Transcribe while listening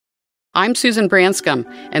I'm Susan Branscombe,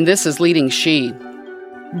 and this is Leading She.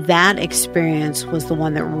 That experience was the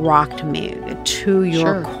one that rocked me to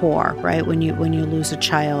your core, right? When you lose a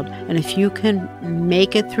child. And if you can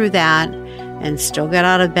make it through that and still get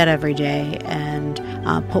out of bed every day and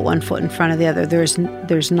put one foot in front of the other, there's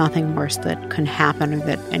nothing worse that can happen or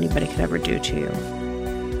that anybody could ever do to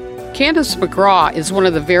you. Candace McGraw is one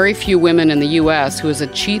of the very few women in the U.S. who is a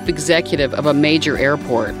chief executive of a major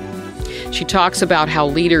airport. She talks about how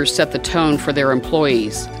leaders set the tone for their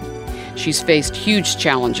employees. She's faced huge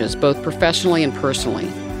challenges, both professionally and personally.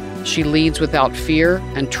 She leads without fear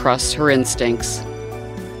and trusts her instincts.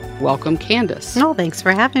 Welcome, Candace. Oh, thanks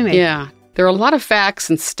for having me. Yeah. There are a lot of facts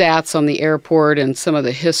and stats on the airport and some of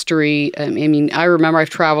the history. I mean, I remember I've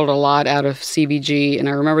traveled a lot out of CVG, and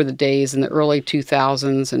I remember the days in the early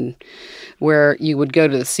 2000s and where you would go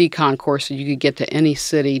to the C concourse and you could get to any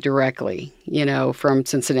city directly, from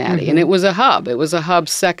Cincinnati. And it was a hub. It was a hub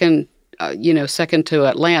second to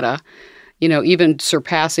Atlanta, even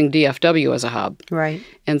surpassing DFW as a hub. Right.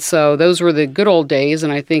 And so those were the good old days.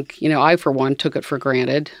 And I think, I, for one, took it for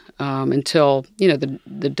granted until,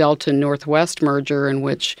 the Delta Northwest merger, in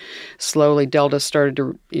which slowly Delta started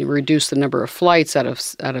to reduce the number of flights out of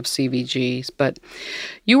CVGs. But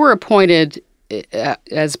you were appointed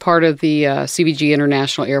as part of the CVG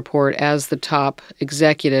International Airport as the top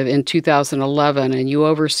executive in 2011, and you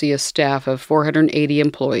oversee a staff of 480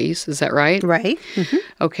 employees. Is that right? Right. Mm-hmm.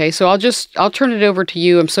 Okay, so I'll turn it over to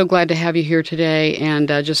you. I'm so glad to have you here today, and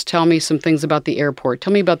just tell me some things about the airport.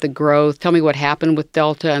 Tell me about the growth. Tell me what happened with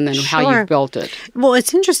Delta, and then how you built it. Well,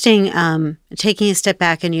 it's interesting taking a step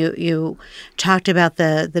back, and you talked about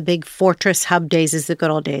the big fortress hub days as the good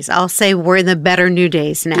old days. I'll say we're in the better new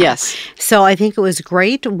days now. Yes. So I think it was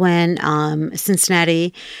great when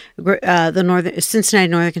Cincinnati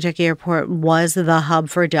Northern Kentucky Airport was the hub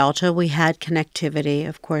for Delta. We had connectivity,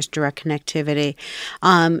 of course, direct connectivity.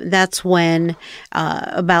 That's when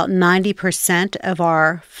about 90% of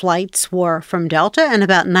our flights were from Delta, and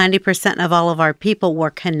about 90% of all of our people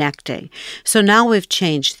were connecting. So now we've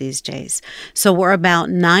changed these days. So we're about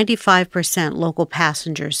 95% local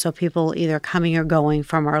passengers, so people either coming or going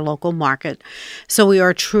from our local market. So we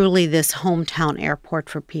are truly this hometown airport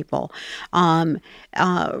for people.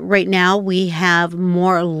 Right now, we have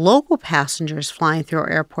more local passengers flying through our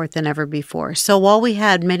airport than ever before. So while we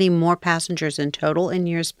had many more passengers in total in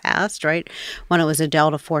years past, right, when it was a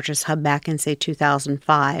Delta Fortress hub back in, say,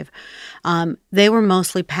 2005, they were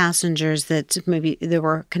mostly passengers they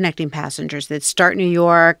were connecting passengers that start New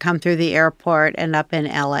York, come through the airport, end up in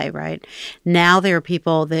LA, right? Now there are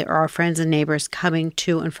people that are our friends and neighbors coming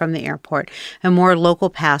to and from the airport, and more local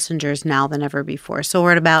passengers now than ever before. So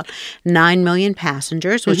we're at about 9 million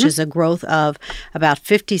passengers, which is a growth of about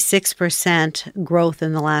 56% growth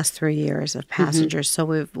in the last 3 years of passengers.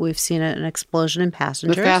 So we've seen an explosion in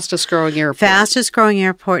passengers. The fastest growing airport. Fastest growing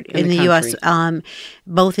airport in the U.S., country.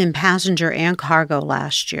 Both in passenger and cargo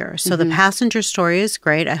last year. So the passenger story is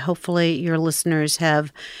great. Hopefully your listeners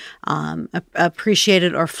have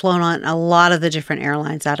appreciated or flown on a lot of the different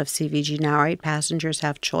airlines out of CVG now, right? Passengers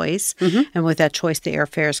have choice. And with that choice, the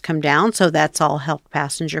airfares come down. So that's all helped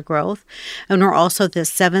passenger growth. And we're also the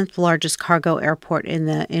 7th largest cargo airport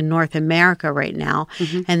in North America right now.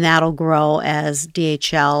 And that'll grow as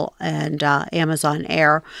DHL and Amazon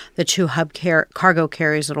Air, the two hub cargo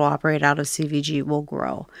carriers that will operate out of CVG, will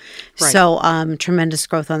grow. Right. So tremendous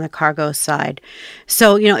growth on the cargo side.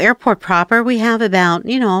 So, airport proper, we have about,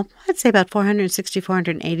 I'd say about 460,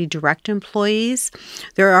 480 direct employees.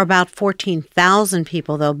 There are about 14,000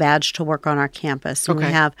 people, though, badged to work on our campus. And we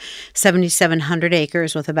have 7,700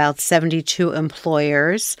 acres with about 72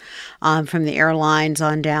 employers, from the airlines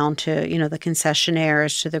on down to, the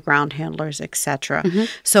concessionaires to the ground handlers, et cetera.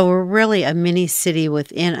 So we're really a mini city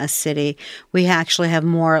within a city. We actually have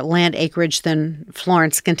more land acreage than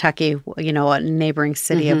Florence, Kentucky, a neighboring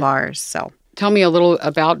city of ours. So. Tell me a little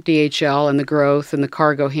about DHL and the growth and the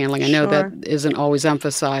cargo handling. I know that isn't always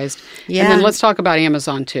emphasized. Yeah. And then let's talk about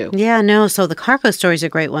Amazon, too. Yeah, no. So the cargo story is a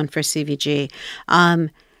great one for CVG.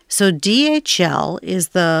 So DHL is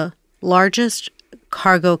the largest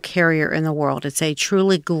cargo carrier in the world. It's a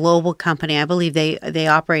truly global company. I believe they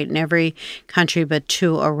operate in every country but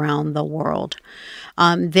 2 around the world.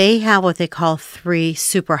 They have what they call 3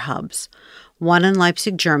 super hubs. One in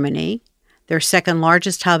Leipzig, Germany. Their second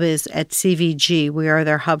largest hub is at CVG. We are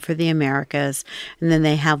their hub for the Americas, and then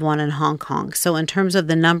they have one in Hong Kong. So in terms of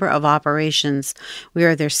the number of operations, we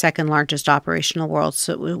are their second largest operation in the world,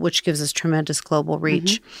 which gives us tremendous global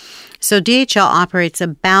reach. So DHL operates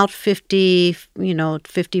about 50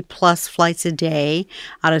 plus flights a day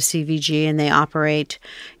out of CVG, and they operate,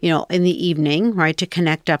 in the evening, right, to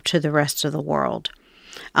connect up to the rest of the world.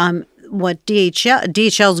 What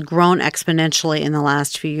DHL's grown exponentially in the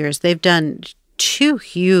last few years. They've done 2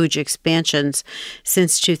 huge expansions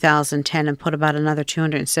since 2010 and put about another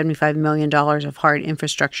 $275 million of hard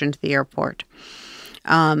infrastructure into the airport.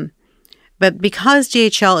 But because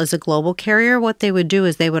DHL is a global carrier, what they would do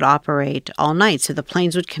is they would operate all night. So the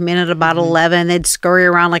planes would come in at about 11. They'd scurry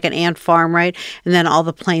around like an ant farm, right? And then all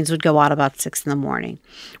the planes would go out about 6 in the morning.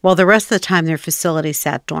 Well, the rest of the time, their facility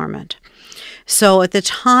sat dormant. So at the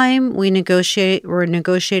time we're negotiating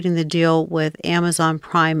the deal with Amazon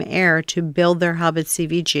Prime Air to build their hub at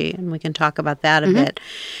CVG, and we can talk about that a bit.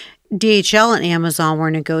 DHL and Amazon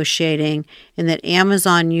were negotiating in that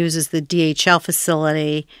Amazon uses the DHL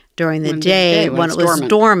facility during the day when it was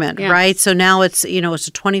dormant, right? So now it's, it's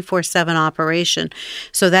a 24/7 operation.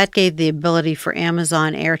 So that gave the ability for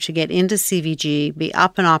Amazon Air to get into CVG, be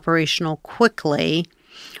up and operational quickly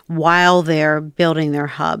while they're building their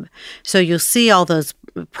hub. So you'll see all those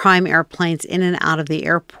Prime airplanes in and out of the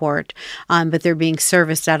airport, but they're being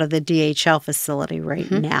serviced out of the DHL facility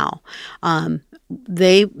right now.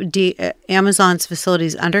 Amazon's facility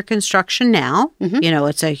is under construction now.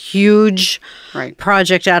 It's a huge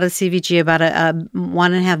project out of CVG, about a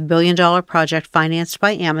 $1.5 billion project financed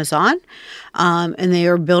by Amazon. And they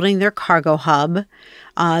are building their cargo hub,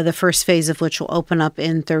 the first phase of which will open up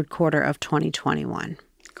in third quarter of 2021.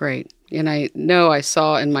 Great. And I know I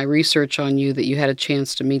saw in my research on you that you had a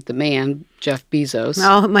chance to meet the man, Jeff Bezos.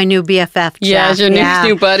 Oh, my new BFF, Jeff. Yeah, your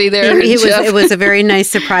new buddy there. It was a very nice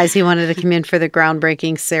surprise. He wanted to come in for the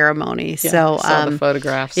groundbreaking ceremony. Yeah, saw the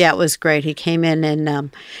photographs. Yeah, it was great. He came in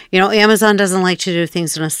and, Amazon doesn't like to do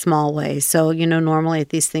things in a small way. So, normally at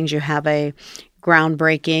these things you have a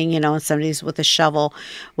groundbreaking, and somebody's with a shovel.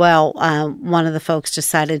 Well, one of the folks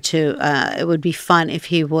decided it would be fun if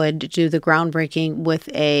he would do the groundbreaking with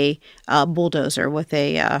a bulldozer, with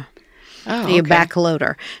a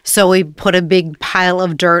backloader. So we put a big pile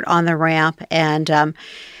of dirt on the ramp, and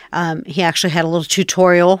he actually had a little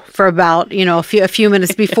tutorial for about, a few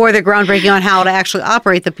minutes before the groundbreaking on how to actually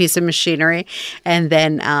operate the piece of machinery. And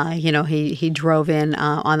then, he drove in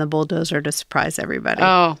on the bulldozer to surprise everybody.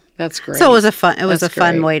 Oh, that's great. So it was a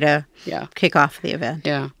fun way to kick off the event.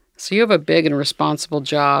 Yeah. So you have a big and responsible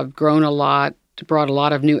job, grown a lot, brought a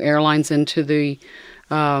lot of new airlines into the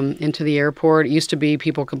airport. It used to be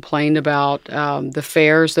people complained about the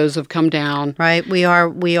fares; those have come down. Right. We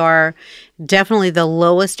are definitely the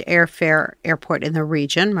lowest airfare airport in the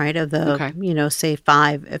region, right? Of the say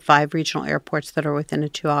five regional airports that are within a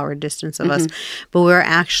 2-hour distance of us. But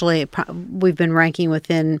we've been ranking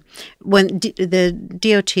within when the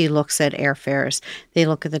DOT looks at airfares. They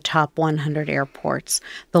look at the top 100 airports.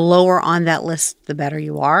 The lower on that list, the better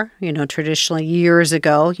you are. Traditionally years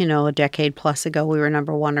ago, a decade plus ago, we were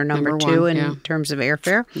number 1 or number 2 in terms of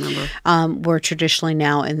airfare. We're traditionally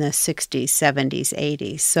now in the 60s, 70s,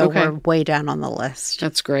 80s. So we're way down on the list.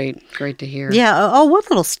 That's great. Great to hear. Yeah. Oh, one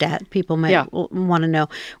little stat people might want to know.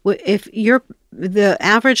 If the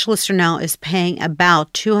average listener now is paying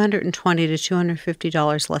about $220 to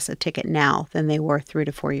 $250 less a ticket now than they were 3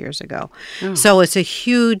 to 4 years ago. Oh. So it's a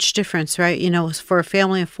huge difference, right? For a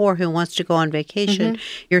family of 4 who wants to go on vacation,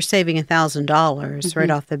 you're saving $1,000 right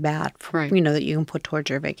off the bat, that you can put towards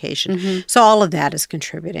your vacation. So all of that is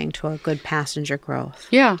contributing to a good passenger growth.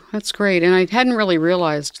 Yeah, that's great. And I hadn't really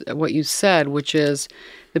realized what you said, which is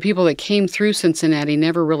the people that came through Cincinnati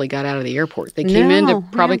never really got out of the airport. They came into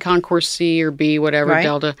probably Concourse C or B, whatever,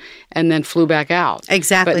 Delta, and then flew back out.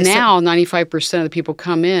 Exactly. But now 95% of the people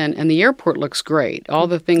come in, and the airport looks great. All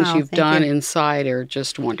the things you've done inside are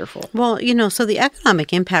just wonderful. Well, so the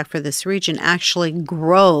economic impact for this region actually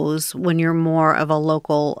grows when you're more of a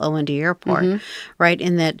local O&D airport, right?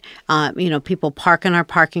 In that, people park in our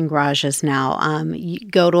parking garages now,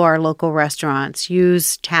 go to our local restaurants,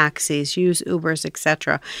 use taxis, use Ubers,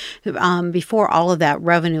 etc. Before all of that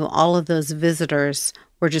revenue, all of those visitors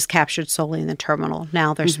were just captured solely in the terminal.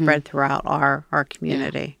 Now they're spread throughout our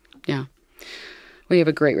community. Yeah. Well, you have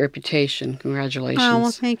a great reputation. Congratulations. Oh,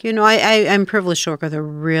 well, thank you. No, I'm privileged to work with a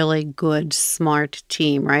really good, smart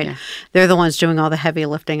team, right? Yeah. They're the ones doing all the heavy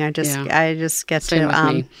lifting. I just get Same to,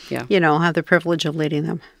 with me. have the privilege of leading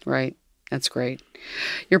them. Right. That's great.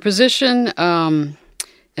 Your position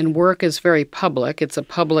and work is very public. It's a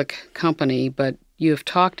public company, but you have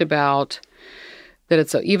talked about that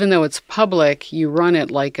it's even though it's public, you run it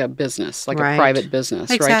like a business, like a private business,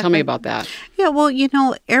 right? Tell me about that. Yeah, well,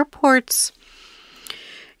 airports,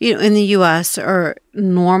 in the U.S. are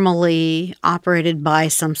normally operated by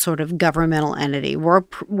some sort of governmental entity.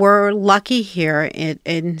 We're lucky here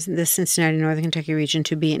in the Cincinnati, Northern Kentucky region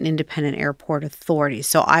to be an independent airport authority.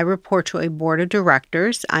 So I report to a board of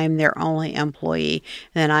directors. I'm their only employee.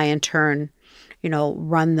 And I, in turn,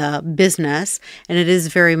 run the business, and it is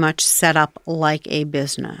very much set up like a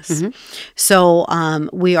business. Mm-hmm. So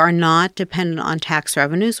we are not dependent on tax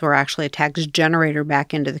revenues. We're actually a tax generator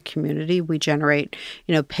back into the community. We generate,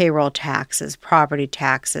 payroll taxes, property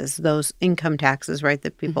taxes, those income taxes, right,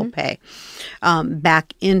 that people pay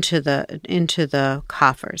back into the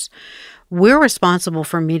coffers. We're responsible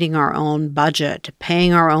for meeting our own budget,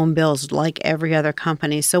 paying our own bills like every other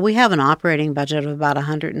company. So we have an operating budget of about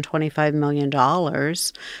 $125 million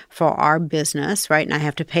for our business, right? And I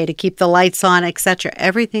have to pay to keep the lights on, et cetera.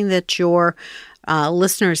 Everything that your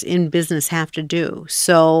listeners in business have to do.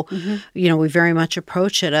 So, we very much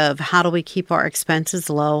approach it of how do we keep our expenses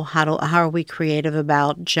low? How are we creative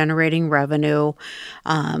about generating revenue?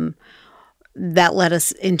 That led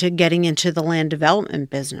us into getting into the land development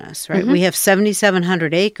business, right? We have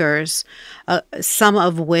 7,700 acres, some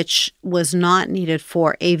of which was not needed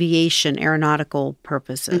for aeronautical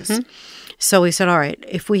purposes. So we said, all right,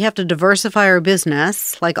 if we have to diversify our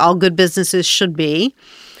business, like all good businesses should be,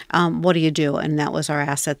 what do you do? And that was our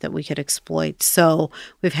asset that we could exploit. So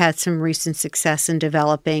we've had some recent success in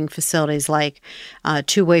developing facilities like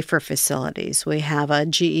two wafer facilities. We have a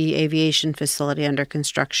GE aviation facility under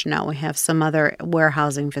construction now. We have some other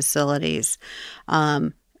warehousing facilities.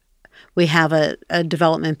 We have a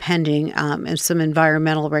development pending and some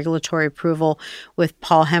environmental regulatory approval with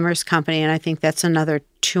Paul Hemmer's company, and I think that's another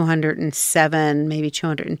 207, maybe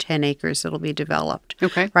 210 acres that'll be developed.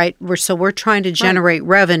 Okay. Right? We're trying to generate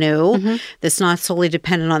revenue that's not solely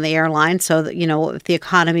dependent on the airline, so that, if the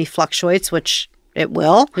economy fluctuates, which it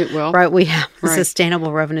will. Right? We have a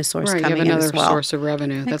sustainable revenue source coming in as well. You have another source of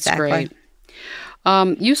revenue. That's great.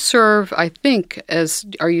 You serve, I think,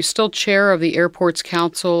 are you still chair of the Airports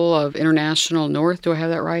Council of International North? Do I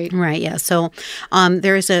have that right? Right, yeah. So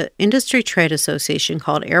there is an industry trade association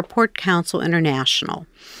called Airport Council International.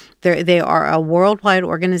 They are a worldwide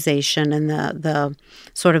organization, and the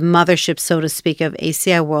sort of mothership, so to speak, of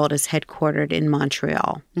ACI World is headquartered in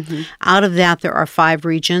Montreal. Out of that, there are 5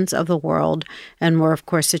 regions of the world, and we're, of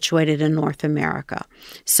course, situated in North America.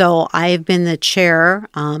 So I've been the chair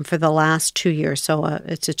for the last 2 years. So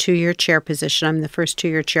it's a 2-year chair position. I'm the first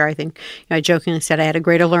 2-year chair. I think I jokingly said I had a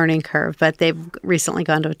greater learning curve, but they've recently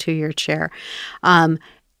gone to a 2-year chair.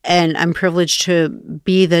 And I'm privileged to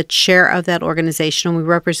be the chair of that organization, and we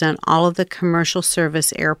represent all of the commercial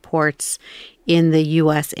service airports in the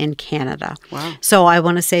U.S. and Canada. Wow. So I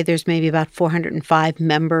want to say there's maybe about 405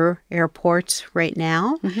 member airports right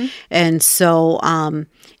now. And so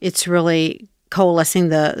it's really coalescing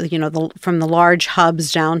from the large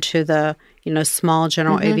hubs down to the small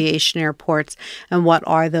general aviation airports, and what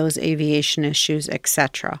are those aviation issues, et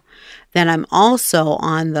cetera. Then I'm also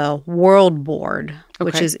on the World Board,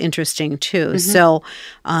 which is interesting too. So,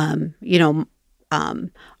 our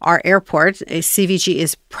airport, CVG,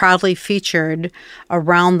 is proudly featured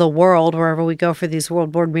around the world wherever we go for these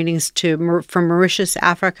World Board meetings, from Mauritius,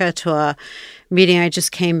 Africa, to a meeting I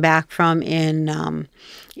just came back from in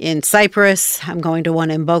Cyprus. I'm going to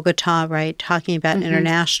one in Bogota, right, talking about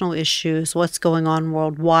international issues, what's going on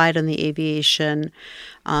worldwide on the aviation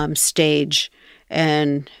stage.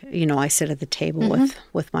 And, I sit at the table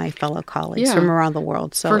with my fellow colleagues from around the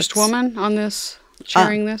world. So first woman on this,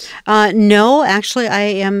 chairing this? No, actually, I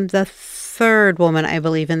am the third woman, I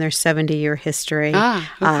believe, in their 70-year history,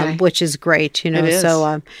 which is great. It is.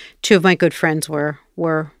 So 2 of my good friends were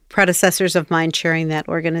predecessors of mine chairing that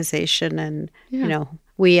organization. And,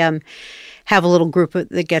 we have a little group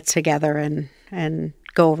that gets together and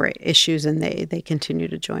go over issues, and they continue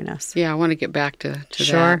to join us. Yeah, I want to get back to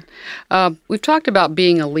Sure. that. We've talked about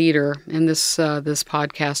being a leader, and this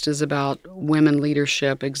podcast is about women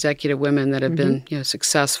leadership, executive women that have been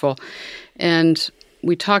successful. And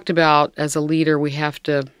we talked about, as a leader,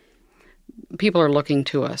 people are looking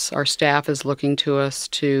to us. Our staff is looking to us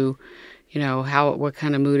to what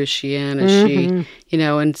kind of mood is she in? Is she,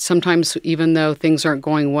 and sometimes even though things aren't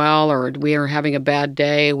going well or we are having a bad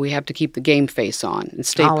day, we have to keep the game face on and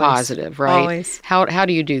stay positive, right? Always. How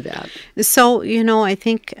do you do that? So, I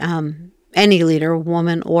think any leader,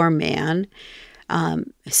 woman or man,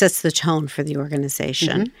 sets the tone for the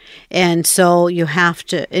organization. And so you have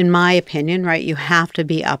to, in my opinion, right, you have to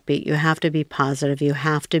be upbeat. You have to be positive. You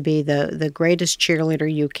have to be the greatest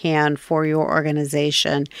cheerleader you can for your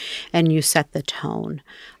organization, and you set the tone.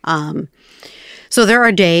 So there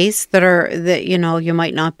are days that you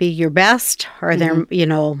might not be your best, or there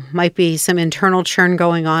might be some internal churn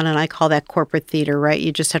going on, and I call that corporate theater, right?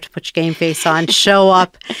 You just have to put your game face on, show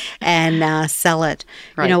up, and sell it.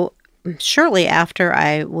 Right. Shortly after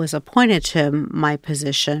I was appointed to my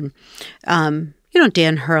position,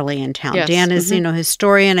 Dan Hurley in town. Yes. Dan is,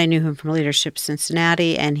 historian. I knew him from Leadership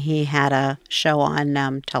Cincinnati, and he had a show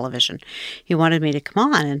on television. He wanted me to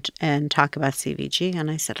come on and talk about CVG, and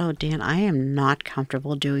I said, "Oh, Dan, I am not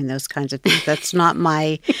comfortable doing those kinds of things. That's not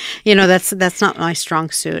my, that's not my strong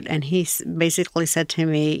suit." And he basically said to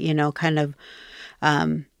me,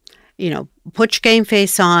 put your game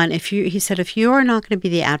face on. He said, if you are not going to be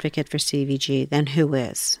the advocate for CVG, then who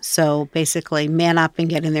is? So basically, man up and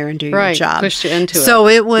get in there and do your job. Pushed you into it. So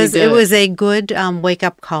it was a good wake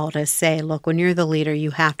up call to say, look, when you're the leader, you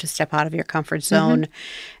have to step out of your comfort zone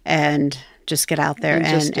and just get out there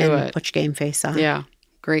and put your game face on. Yeah,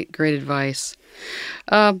 great advice.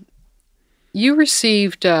 You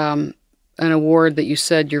received an award that you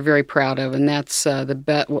said you're very proud of, and that's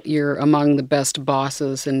you're among the best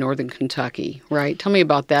bosses in Northern Kentucky, right? Tell me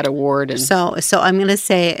about that award. So I'm going to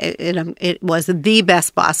say it was the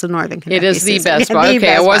best boss in Northern Kentucky. It is the best boss.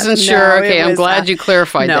 Okay, I wasn't sure. Okay, I'm glad you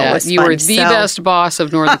clarified that. You were the best boss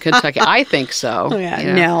of Northern Kentucky. I think so.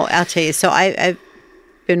 Yeah. No, I'll tell you. So I've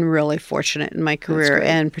been really fortunate in my career,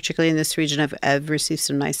 and particularly in this region, I've received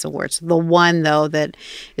some nice awards. The one, though, that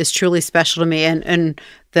is truly special to me, and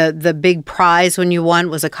the big prize when you won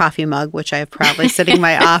was a coffee mug, which I have proudly sitting in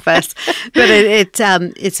my office. But it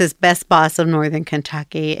says Best Boss of Northern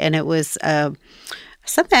Kentucky, and it was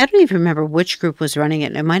something, I don't even remember which group was running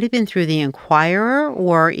it. It might have been through the Enquirer,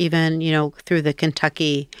 or even through the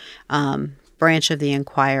Kentucky branch of the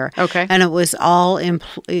Enquirer. Okay. And it was all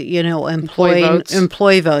employee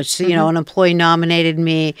votes. An employee nominated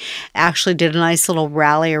me, actually did a nice little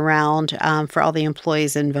rally around for all the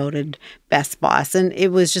employees and voted best boss. And it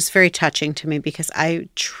was just very touching to me, because I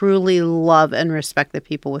truly love and respect the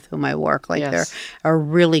people with whom I work. They're a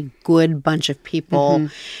really good bunch of people.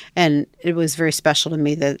 And it was very special to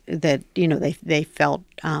me that they felt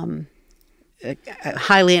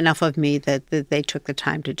highly enough of me that they took the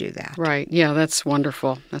time to do that. Right. Yeah, that's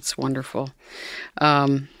wonderful. That's wonderful.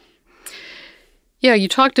 You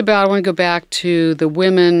talked about, I want to go back to the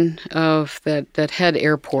women that head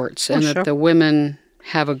airports, and that the women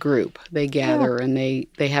have a group. They gather and they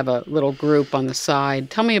have a little group on the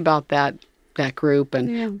side. Tell me about that group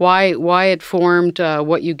and why it formed,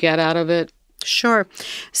 what you get out of it. Sure.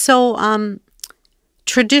 So,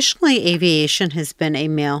 traditionally, aviation has been a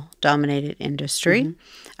male-dominated industry.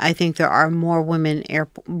 I think there are more women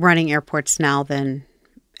running airports now than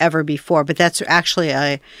ever before, but that's actually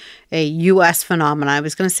a U.S. phenomenon. I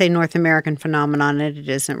was going to say North American phenomenon, and it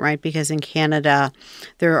isn't, right? Because in Canada,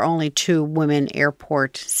 there are only 2 women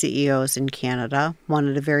airport CEOs in Canada, one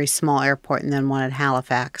at a very small airport and then one at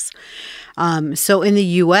Halifax. So in the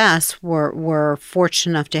U.S., we're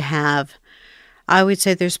fortunate enough to have, I would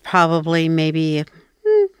say there's probably maybe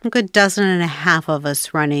a good dozen and a half of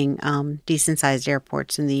us running decent-sized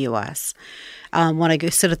airports in the U.S. When I go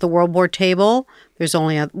sit at the World Board table, there's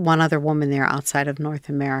only one other woman there outside of North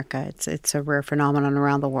America. It's a rare phenomenon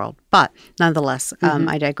around the world. But nonetheless,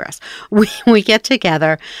 I digress. We get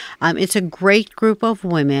together. It's a great group of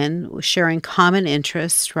women sharing common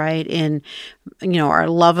interests, right, in our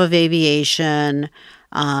love of aviation,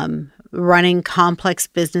 running complex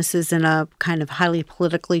businesses in a kind of highly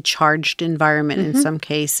politically charged environment in some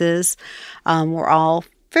cases. We're all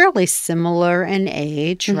fairly similar in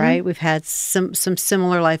age, right? We've had some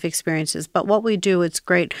similar life experiences. But what we do, it's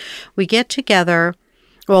great. We get together.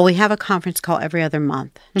 Well, we have a conference call every other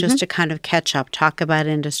month just to kind of catch up, talk about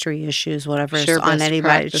industry issues, whatever is on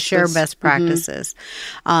anybody, share best practices.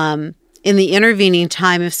 In the intervening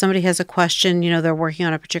time, if somebody has a question, they're working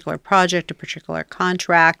on a particular project, a particular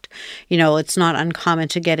contract, it's not uncommon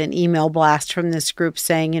to get an email blast from this group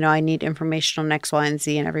saying, I need information on X, Y, and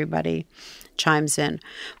Z, and everybody chimes in.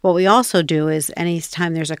 What we also do is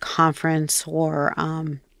anytime there's a conference or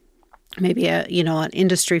maybe an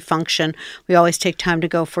industry function, we always take time to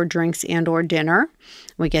go for drinks and or dinner.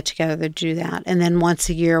 We get together to do that. And then once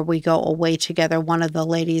a year, we go away together. One of the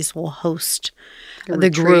ladies will host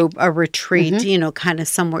group a retreat, kind of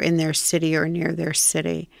somewhere in their city or near their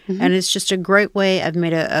city. And it's just a great way. I've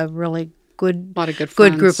made a really good, A lot of good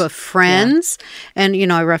good group friends. of friends.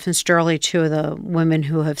 And, I referenced earlier two of the women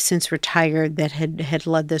who have since retired that had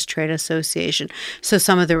led this trade association. So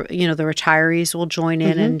some of the, the retirees will join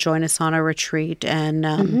in and join us on a retreat.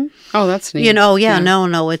 And, Oh, that's neat. no,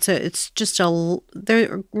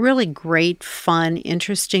 they're really great, fun,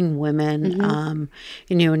 interesting women.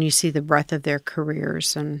 And you see the breadth of their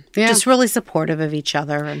careers and just really supportive of each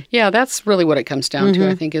other. And Yeah, that's really what it comes down to,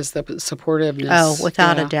 I think, is the supportiveness. oh,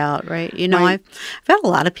 without a doubt, right? I've had a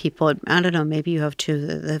lot of people, I don't know, maybe you have too,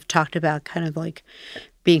 that have talked about kind of like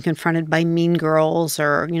being confronted by mean girls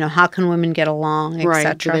or, how can women get along, et Right.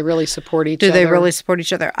 cetera. Do they really support each other? Do they really support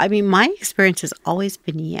each other? I mean, my experience has always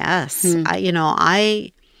been yes.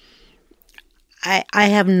 I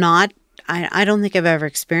have not. I don't think I've ever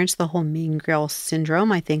experienced the whole mean girl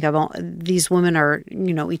syndrome. I think these women are,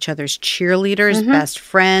 each other's cheerleaders, best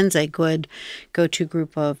friends, a good go-to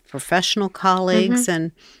group of professional colleagues,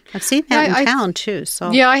 and I've seen that in town too.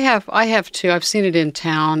 So Yeah, I have too. I've seen it in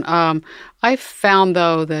town. I've found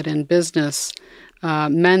though that in business,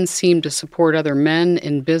 men seem to support other men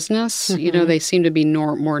in business. They seem to be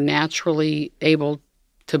more naturally able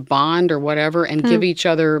to bond or whatever and give each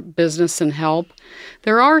other business and help.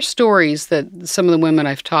 There are stories that some of the women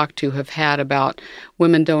I've talked to have had about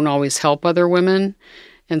women don't always help other women.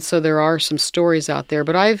 And so there are some stories out there.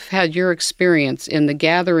 But I've had your experience in the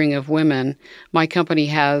gathering of women. My company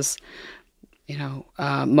has,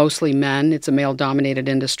 mostly men. It's a male-dominated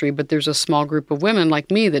industry, but there's a small group of women like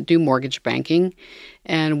me that do mortgage banking.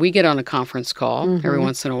 And we get on a conference call every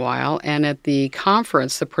once in a while. And at the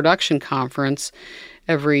conference, the production conference,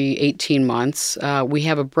 every 18 months, we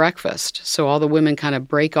have a breakfast. So all the women kind of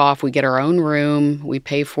break off. We get our own room. We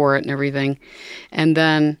pay for it and everything. And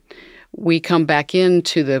then we come back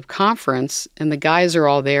into the conference, and the guys are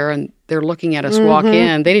all there, and they're looking at us walk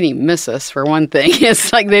in. They didn't even miss us, for one thing.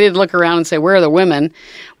 It's like they didn't look around and say, where are the women?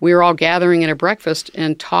 We were all gathering at a breakfast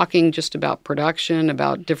and talking just about production,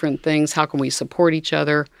 about different things. How can we support each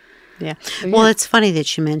other? Yeah. Well, it's funny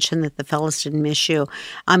that you mentioned that the fellas didn't miss you.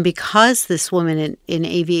 Because this woman in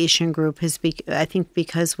aviation group I think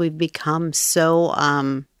because we've become so,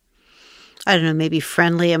 I don't know, maybe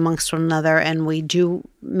friendly amongst one another, and we do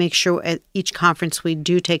make sure at each conference we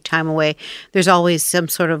do take time away. There's always some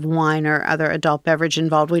sort of wine or other adult beverage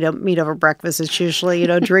involved. We don't meet over breakfast. It's usually,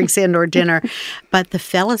 drinks and or dinner. But the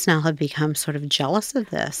fellas now have become sort of jealous of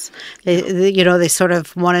this. They sort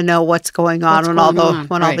of want to know what's going on when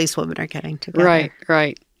all these women are getting together.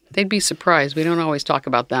 Right. They'd be surprised. We don't always talk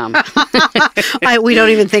about them. We don't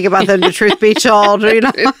even think about them, to truth be told.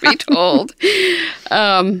 Truth be told.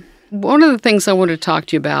 One of the things I wanted to talk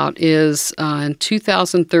to you about is in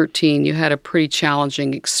 2013, you had a pretty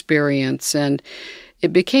challenging experience, and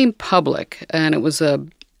it became public, and it was a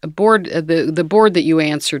board, the board that you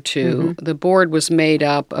answered to. The board was made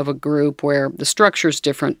up of a group where the structure is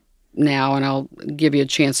different now, and I'll give you a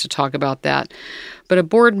chance to talk about that. But a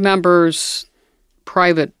board member's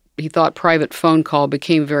private phone call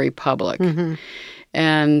became very public,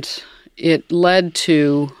 and it led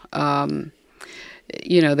to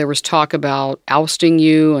there was talk about ousting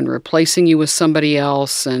you and replacing you with somebody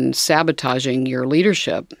else and sabotaging your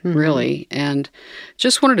leadership, really. And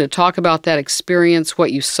just wanted to talk about that experience,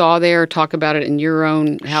 what you saw there, talk about it in your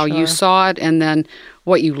own, how you saw it, and then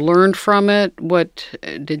what you learned from it. What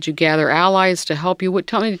did you gather allies to help you?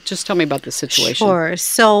 Tell me about the situation. Sure.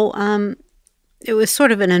 So it was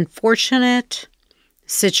sort of an unfortunate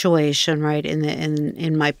situation, right,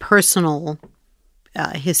 in my personal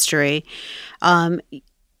history. A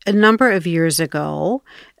number of years ago,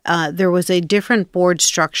 there was a different board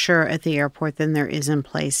structure at the airport than there is in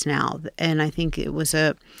place now, and I think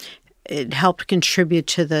it helped contribute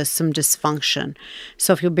to some dysfunction.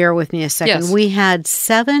 So if you'll bear with me a second, we had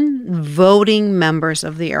 7 voting members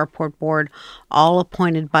of the airport board, all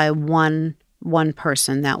appointed by one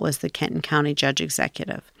person. That was the Kenton County Judge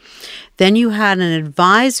Executive. Then you had an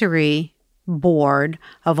advisory board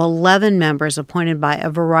of 11 members appointed by a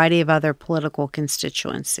variety of other political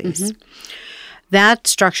constituencies. That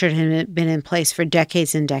structure had been in place for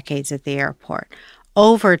decades and decades at the airport.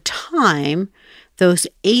 Over time, those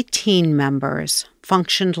 18 members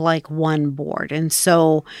functioned like one board. And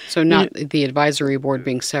so not the advisory board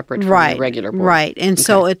being separate from the regular board. Right. And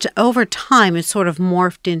so over time, it sort of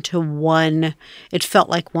morphed into one, it felt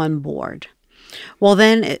like one board. Well,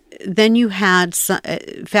 then you had,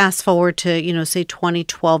 fast forward to, say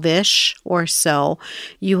 2012-ish or so,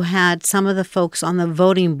 you had some of the folks on the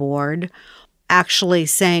voting board actually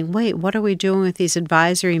saying, wait, what are we doing with these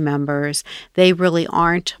advisory members? They really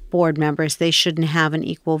aren't board members. They shouldn't have an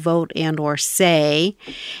equal vote and or say.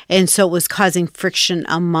 And so it was causing friction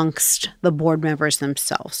amongst the board members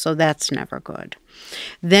themselves. So that's never good.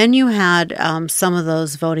 Then you had some of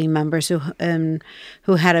those voting members who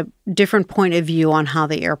had a different point of view on how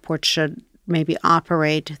the airport should maybe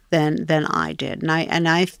operate than I did. And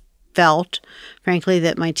I felt, frankly,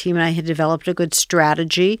 that my team and I had developed a good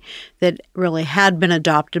strategy that really had been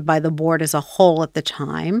adopted by the board as a whole at the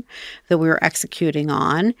time that we were executing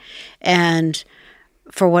on. And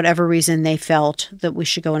for whatever reason, they felt that we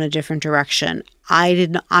should go in a different direction.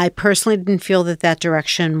 I personally didn't feel that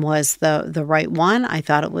direction was the right one. I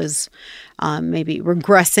thought it was maybe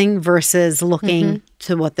regressing versus looking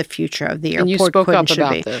to what the future of the airport could and should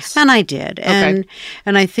be. This. And I did. Okay.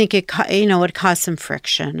 And I think it caused some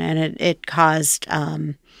friction, and it caused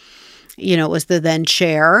it was the then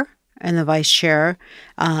chair and the vice chair.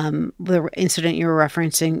 The incident you were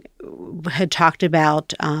referencing had talked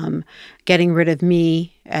about getting rid of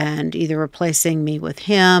me and either replacing me with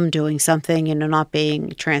him, doing something, not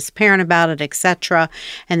being transparent about it, etc.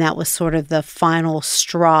 And that was sort of the final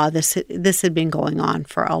straw. This had been going on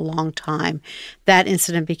for a long time. That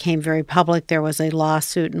incident became very public. There was a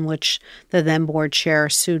lawsuit in which the then board chair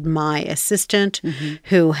sued my assistant,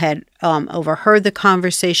 who had overheard the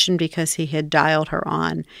conversation because he had dialed her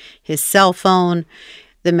on his cell phone.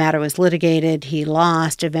 The matter was litigated. He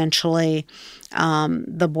lost. Eventually,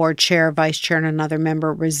 the board chair, vice chair, and another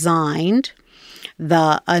member resigned.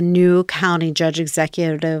 A new county judge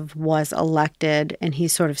executive was elected, and he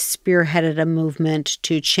sort of spearheaded a movement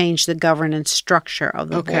to change the governance structure of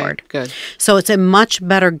the board. Good. So it's a much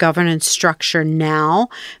better governance structure now.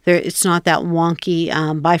 It's not that wonky,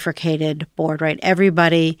 bifurcated board, right?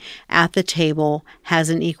 Everybody at the table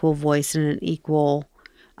has an equal voice and an equal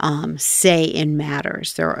say in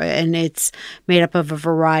matters. And it's made up of a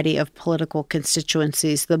variety of political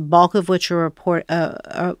constituencies, the bulk of which are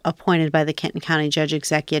appointed by the Kenton County Judge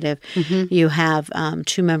Executive. You have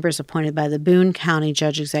 2 members appointed by the Boone County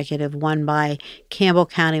Judge Executive, one by Campbell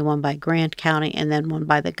County, one by Grant County, and then one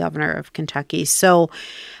by the Governor of Kentucky. So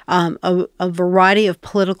a variety of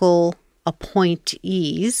political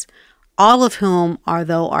appointees, all of whom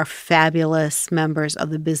are fabulous members of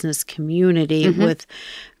the business community with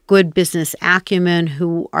good business acumen,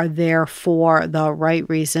 who are there for the right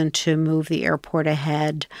reason to move the airport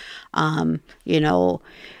ahead.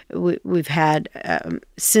 We've had,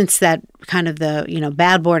 since that kind of the,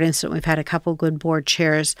 bad board incident, we've had a couple good board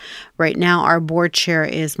chairs. Right now, our board chair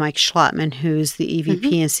is Mike Schlottman, who's the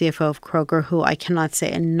EVP and CFO of Kroger, who I cannot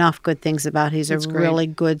say enough good things about. He's That's a great. Really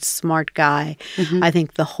good, smart guy. I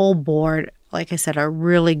think the whole board, like I said, are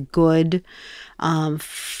really good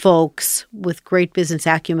folks with great business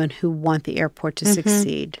acumen who want the airport to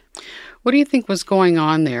succeed. What do you think was going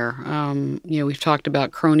on there? We've talked about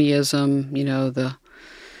cronyism,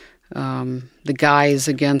 the guys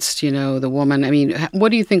against, the woman. I mean, what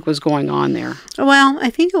do you think was going on there? Well, I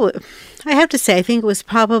think I have to say, I think it was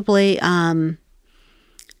probably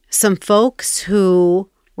some folks who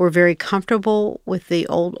were very comfortable with the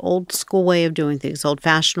old school way of doing things,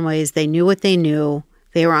 old-fashioned ways. They knew what they knew.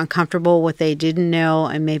 They were uncomfortable with what they didn't know,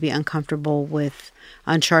 and maybe uncomfortable with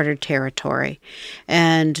uncharted territory.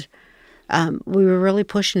 And we were really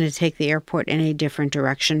pushing to take the airport in a different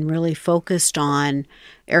direction, really focused on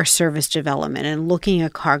air service development and looking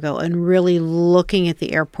at cargo and really looking at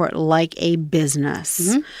the airport like a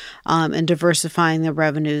business and diversifying the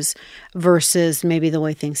revenues versus maybe the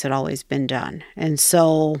way things had always been done. And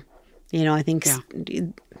so, I think,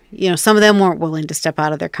 some of them weren't willing to step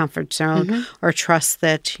out of their comfort zone or trust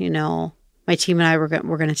that, my team and I were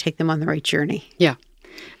going to take them on the right journey. Yeah.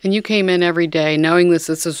 And you came in every day knowing this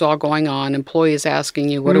is all going on, employees asking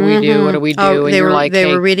you, what do we do? What do we do? Oh, and you're like, they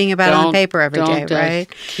were reading about it on the paper every day,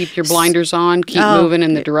 right? Keep your blinders on, keep moving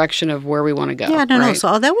in the direction of where we want to go. Yeah, no.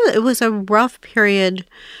 So it was a rough period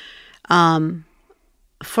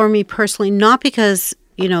for me personally, not because,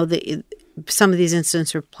 some of these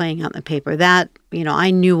incidents were playing out in the paper. That,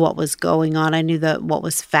 I knew what was going on. I knew what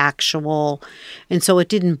was factual. And so it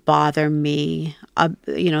didn't bother me,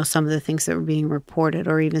 some of the things that were being reported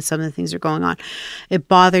or even some of the things that are going on. It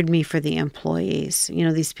bothered me for the employees,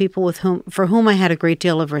 these people for whom I had a great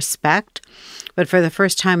deal of respect. But for the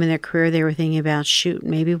first time in their career, they were thinking about, shoot,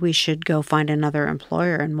 maybe we should go find another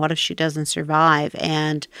employer. And what if she doesn't survive?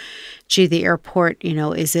 And gee, the airport,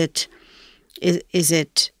 is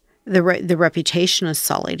it the reputation is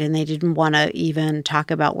sullied, and they didn't want to even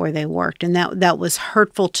talk about where they worked, and that was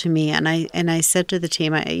hurtful to me. And I said to the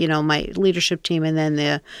team, my leadership team, and then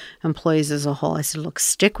the employees as a whole, I said, look,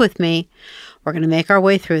 stick with me. We're going to make our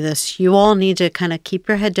way through this. You all need to kind of keep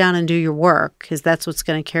your head down and do your work because that's what's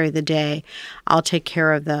going to carry the day. I'll take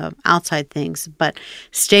care of the outside things, but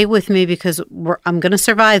stay with me because I'm going to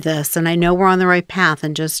survive this, and I know we're on the right path.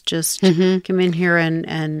 And just come in here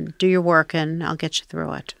and do your work, and I'll get you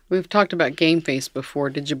through it. We've talked about game face before.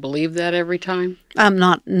 Did you believe that every time?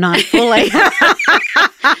 Not fully.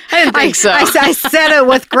 I didn't think so. I said it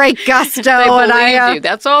with great gusto, They and believed you.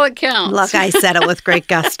 That's all that counts. look. I said it with great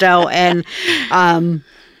gusto, and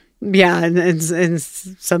yeah, and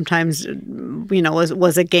sometimes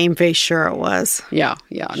was a game face. Sure, it was. Yeah.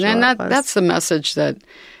 Sure And it was. that's the message that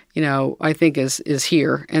I think is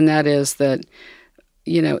here, and that is that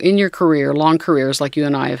in your career, long careers like you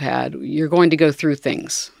and I have had, you're going to go through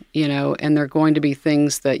things, and they're going to be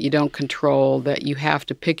things that you don't control, that you have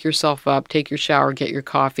to pick yourself up, take your shower, get your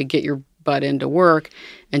coffee, get your butt into work,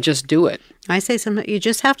 and just do it. I say sometimes you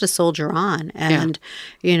just have to soldier on, and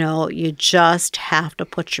you just have to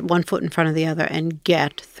put one foot in front of the other and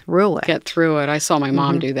get through it. Get through it. I saw my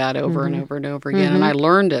mom do that over and over and over again, and I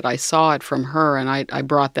learned it. I saw it from her, and I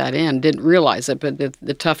brought that in. Didn't realize it, but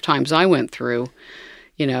the tough times I went through,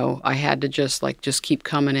 I had to just keep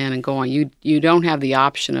coming in and going. You don't have the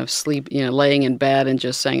option of laying in bed and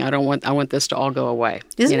just saying, I want this to all go away.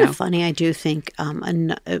 Isn't it funny? I do think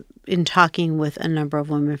in talking with a number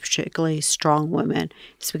of women, particularly strong women,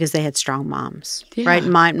 it's because they had strong moms, right?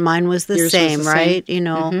 Mine was the Yours same, was the right?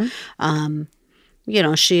 same.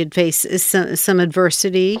 She had faced some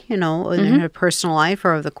adversity, in her personal life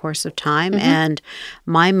or over the course of time. And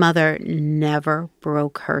my mother never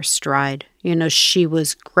broke her stride. She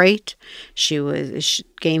was great. She was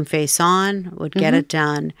game face on, would get it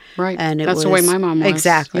done. Right. And that's the way my mom was.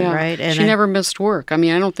 Exactly, right. And she never missed work. I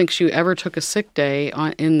mean, I don't think she ever took a sick day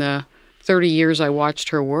in the 30 years I watched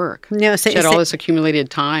her work. She had all this accumulated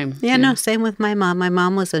time. Yeah, no, same with my mom. My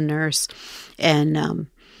mom was a nurse. And,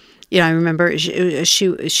 I remember she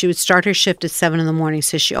would start her shift at 7 a.m,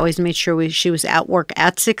 so she always made sure she was at work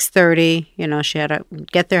at 6:30. She had to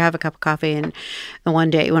get there, have a cup of coffee. And the one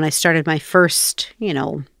day when I started my first,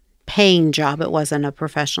 paying job, it wasn't a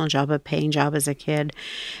professional job, a paying job as a kid.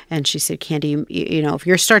 And she said, Candy, if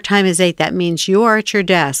your start time is 8, that means you are at your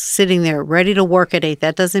desk, sitting there, ready to work at 8.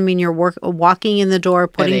 That doesn't mean you're walking in the door,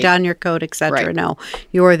 putting down your coat, etc. Right. No,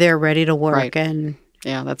 you are there ready to work. Right. And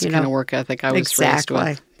yeah, that's the kind of work ethic I was raised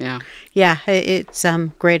with. Yeah. Yeah, it's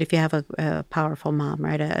great if you have a powerful mom,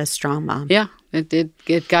 right? A strong mom. Yeah,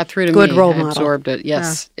 it got through to me. Good role I model. absorbed it.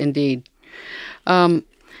 Yes, indeed.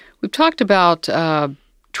 We've talked about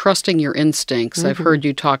trusting your instincts. I've heard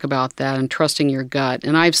you talk about that and trusting your gut.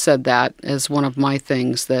 And I've said that as one of my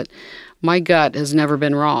things, that my gut has never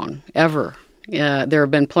been wrong, ever. There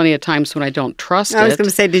have been plenty of times when I don't trust it. I was going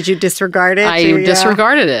to say, did you disregard it? I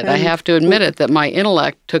disregarded it. I have to admit it, that my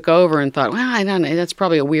intellect took over and thought, well, I don't know, that's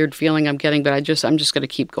probably a weird feeling I'm getting, but I'm just going to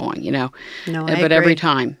keep going, No, I But agree. every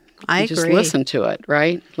time, I just agree. listen to it,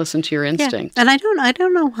 right? Listen to your instinct. Yeah. And I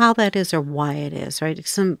don't know how that is or why it is, right?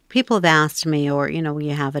 Some people have asked me, or,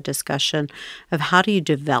 you have a discussion of how do you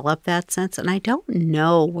develop that sense? And I don't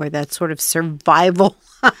know where that sort of survival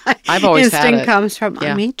I've always had instinct it. comes from.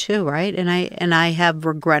 Yeah. Me too, right? And I have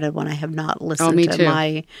regretted when I have not listened me to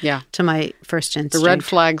too. my first instinct. The red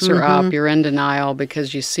flags are up. You're in denial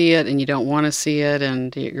because you see it and you don't want to see it,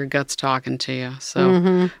 and your gut's talking to you.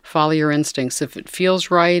 So follow your instincts. If it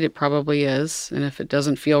feels right, it probably is. And if it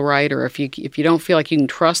doesn't feel right, or if you don't feel like you can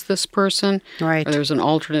trust this person, Right. or there's an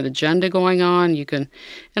alternate agenda going on, you can.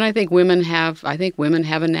 And I think women have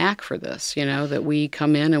a knack for this. That we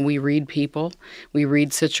come in and we read people, we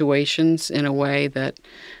read situations in a way that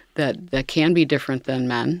can be different than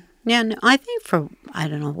men. Yeah, no, I think for,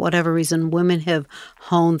 whatever reason, women have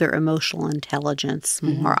honed their emotional intelligence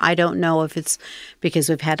more. I don't know if it's because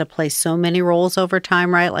we've had to play so many roles over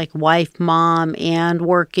time, right? Like wife, mom, and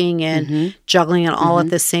working and juggling it all at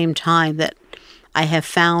the same time, that I have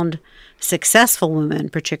found successful women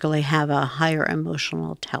particularly have a higher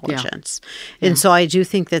emotional intelligence. And so I do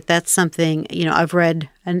think that that's something, I've read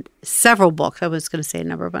several books. I was going to say a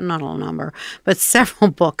number, but not a number, but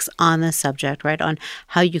several books on the subject, right, on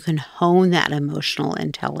how you can hone that emotional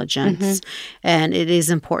intelligence. And it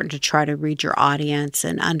is important to try to read your audience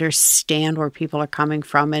and understand where people are coming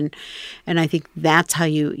from. And I think that's how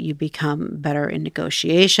you become better in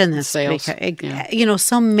negotiation. That's Sales.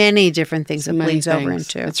 So many different things it bleeds over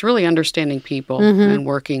things. into. It's really understanding people and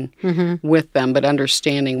working with them, but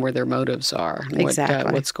understanding where their motives are, and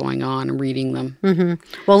Exactly. what's going on, and reading them.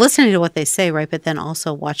 Well, listening to what they say, right, but then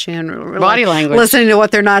also watching and Body language. listening to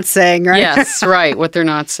what they're not saying, right? Yes, right. What they're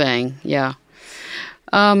not saying. Yeah.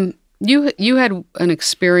 You had an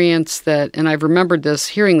experience that, and I've remembered this,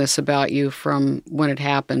 hearing this about you from when it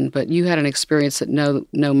happened, but you had an experience that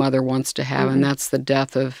no mother wants to have, and that's the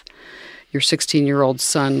death of your 16-year-old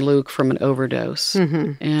son, Luke, from an overdose.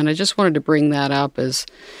 And I just wanted to bring that up as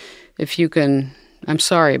if you can. I'm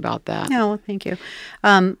sorry about that. No, well, thank you.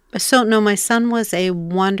 No, my son was a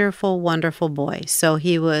wonderful, wonderful boy. So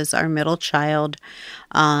he was our middle child.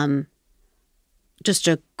 Just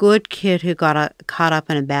a good kid who got caught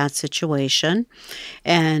up in a bad situation.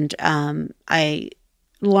 And I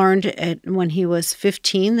learned when he was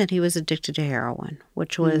 15 that he was addicted to heroin,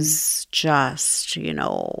 which was just,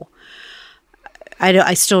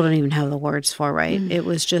 I still don't even have the words for, right? It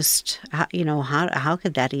was just, how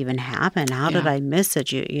could that even happen? How did I miss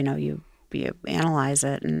it? You analyze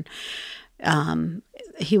it. And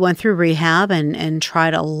he went through rehab and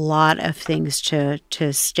tried a lot of things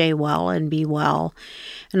to stay well and be well.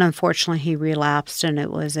 And unfortunately, he relapsed, and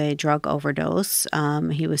it was a drug overdose.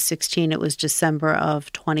 He was 16. It was December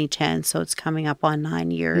of 2010, so it's coming up on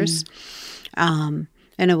 9 years.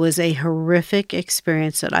 And it was a horrific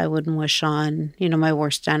experience that I wouldn't wish on, my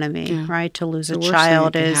worst enemy, right? To lose a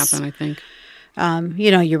child is... happen, I think.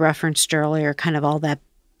 You referenced earlier kind of all that,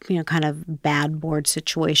 kind of bad board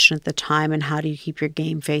situation at the time, and how do you keep your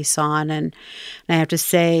game face on? And I have to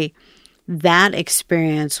say that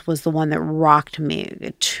experience was the one that rocked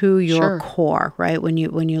me to your core, right? When you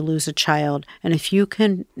lose a child. And if you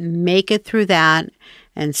can make it through that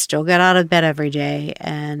and still get out of bed every day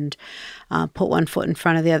and put one foot in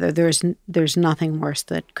front of the other, there's nothing worse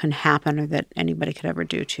that can happen or that anybody could ever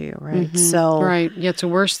do to you, right? So right. Yeah, it's a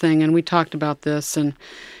worse thing. And we talked about this, and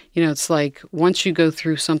it's like once you go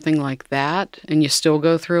through something like that and you still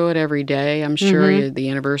go through it every day, I'm sure the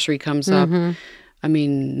anniversary comes up. I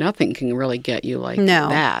mean, nothing can really get you like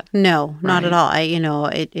that. No, not at all.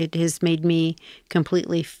 It has made me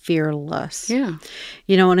completely fearless. Yeah.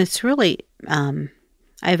 And it's really, I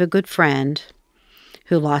have a good friend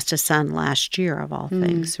who lost a son last year, of all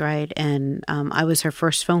things, right? And I was her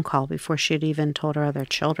first phone call before she had even told her other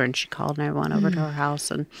children. She called, and I went over to her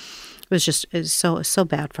house, and it's so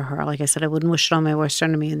bad for her. Like I said, I wouldn't wish it on my worst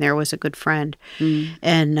enemy, and there was a good friend.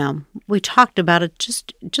 And we talked about it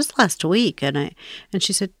just last week, and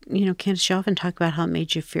she said, Candace, you often talk about how it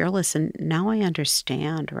made you fearless, and now I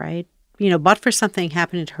understand, right? But for something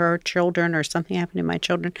happening to her children or something happening to my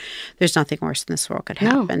children, there's nothing worse in this world could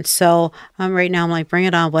happen. No. So right now I'm like, bring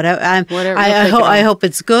it on, whatever. I hope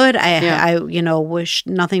it's good. I wish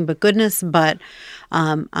nothing but goodness, but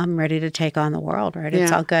I'm ready to take on the world, right?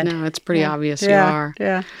 It's all good. No, it's pretty obvious you are.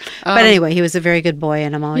 Yeah. But anyway, he was a very good boy,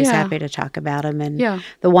 and I'm always happy to talk about him. And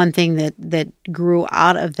the one thing that grew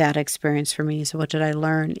out of that experience for me, so what did I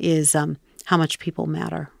learn, is how much people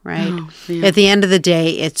matter, right? Oh, yeah. At the end of the day,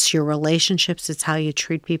 it's your relationships. It's how you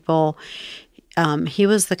treat people. He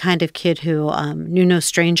was the kind of kid who knew no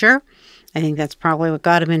stranger. I think that's probably what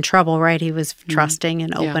got him in trouble, right? He was trusting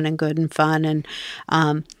and open and good and fun and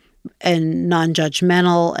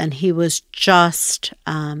non-judgmental. And he was just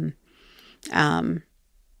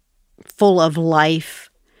full of life.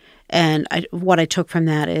 And what I took from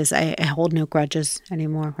that is I hold no grudges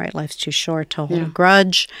anymore, right? Life's too short to hold a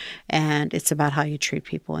grudge, and it's about how you treat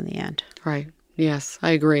people in the end. Right. Yes,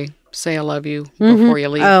 I agree. Say I love you before you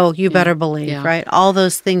leave. Oh, you better believe, right? All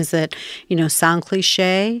those things that, sound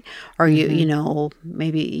cliche, or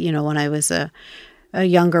maybe, when I was a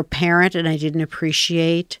younger parent and I didn't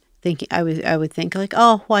appreciate thinking, I would think like,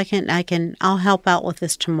 oh, well, I'll help out with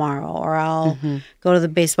this tomorrow, or I'll go to the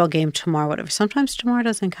baseball game tomorrow, whatever. Sometimes tomorrow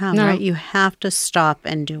doesn't come, right? You have to stop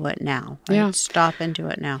and do it now. Right? Yeah. Stop and do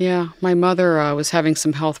it now. Yeah. My mother was having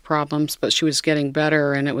some health problems, but she was getting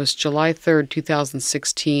better. And it was July 3rd,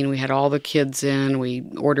 2016. We had all the kids in. We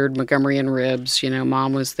ordered Montgomery and ribs.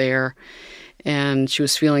 Mom was there. And she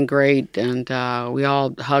was feeling great, and we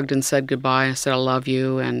all hugged and said goodbye. I said, I love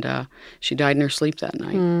you, and she died in her sleep that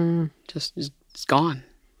night. Just it's gone,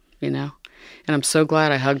 And I'm so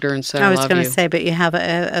glad I hugged her and said, I love you. I was going to say, but you have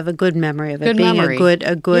a good memory of it. Good being memory.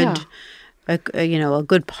 a good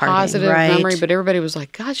party, positive right? memory. But everybody was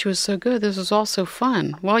like, God, she was so good. This was all so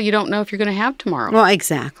fun. Well, you don't know if you're going to have tomorrow. Well,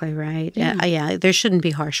 exactly, right. Yeah. There shouldn't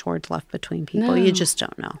be harsh words left between people. No. You just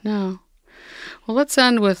don't know. No. Well, let's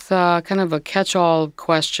end with kind of a catch-all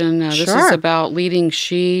question. This Sure. is about leading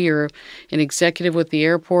SHE. You're an executive with the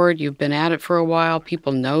airport. You've been at it for a while.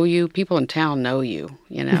 People know you. People in town know you.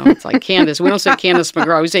 It's like Candace. We don't say Candace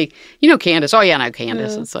McGraw. We say, Candace. Oh, yeah, I know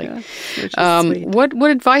Candace. It's like, what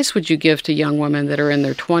advice would you give to young women that are in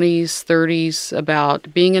their 20s, 30s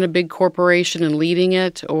about being in a big corporation and leading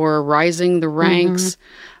it, or rising the ranks?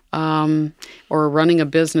 or running a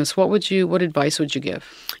business, what advice would you give?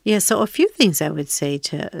 Yeah, so a few things I would say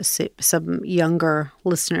to some younger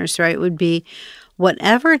listeners, right, would be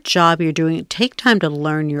whatever job you're doing, take time to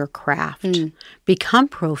learn your craft. Become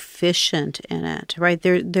proficient in it, right?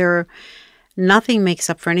 Nothing makes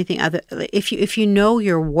up for anything other. If you know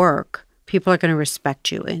your work, people are going to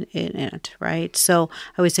respect you in it, right? So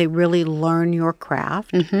I would say really learn your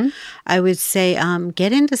craft. I would say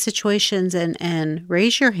get into situations and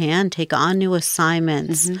raise your hand, take on new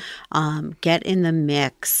assignments, get in the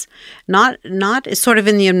mix. Not sort of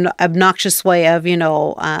in the obnoxious way of,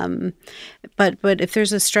 but if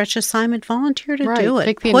there's a stretch assignment, volunteer to do it.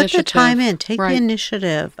 Take the Put initiative. the time in. Take the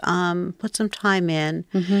initiative. Put some time in.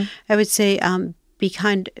 I would say be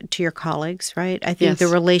kind to your colleagues, right? I think the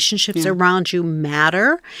relationships around you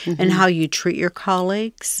matter and how you treat your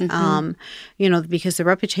colleagues, because the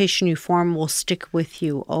reputation you form will stick with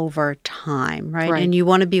you over time, right? And you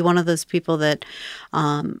want to be one of those people that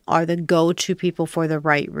are the go-to people for the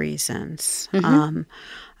right reasons.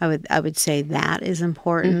 I would say that is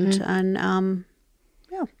important. And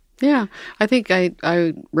yeah, I think I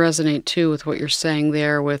resonate too with what you're saying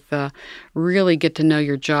there with really get to know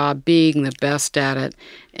your job, being the best at it.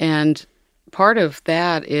 And part of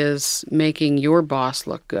that is making your boss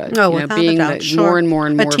look good. Without being a doubt, more and more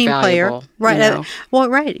and more a team valuable. Player.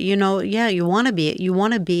 Right. You want to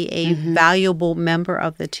be a valuable member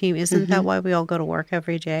of the team. Isn't that why we all go to work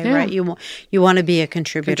every day, right? You want to be a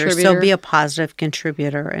contributor. So be a positive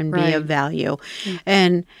contributor and be of value.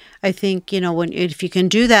 And I think, if you can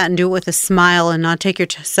do that and do it with a smile and not take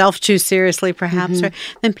yourself too seriously, perhaps, right,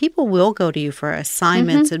 then people will go to you for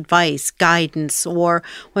assignments, advice, guidance, or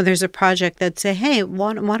when there's a project that say, hey,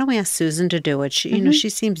 why don't we ask Susan to do it? She, she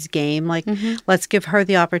seems game. Like, let's give her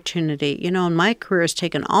the opportunity. And my career has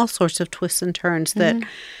taken all sorts of twists and turns that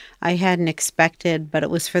I hadn't expected, but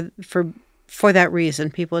it was for that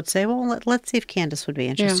reason. People would say, well, let's see if Candace would be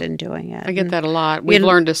interested in doing it. I get that a lot. We've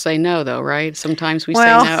learned to say no, though, right? Sometimes we say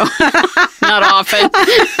no. Not often.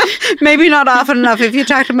 Maybe not often enough. If you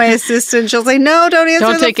talk to my assistant, she'll say, no, don't answer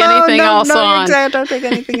the phone. Don't take anything else on. Don't take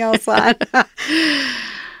anything else on.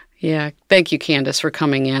 Yeah. Thank you, Candace, for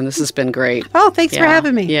coming in. This has been great. Oh, thanks for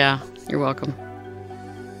having me. Yeah. You're welcome.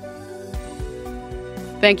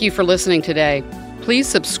 Thank you for listening today. Please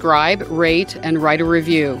subscribe, rate, and write a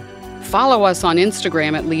review. Follow us on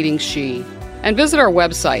Instagram at Leading She, and visit our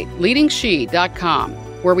website, leadingshe.com,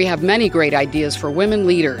 where we have many great ideas for women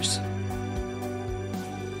leaders.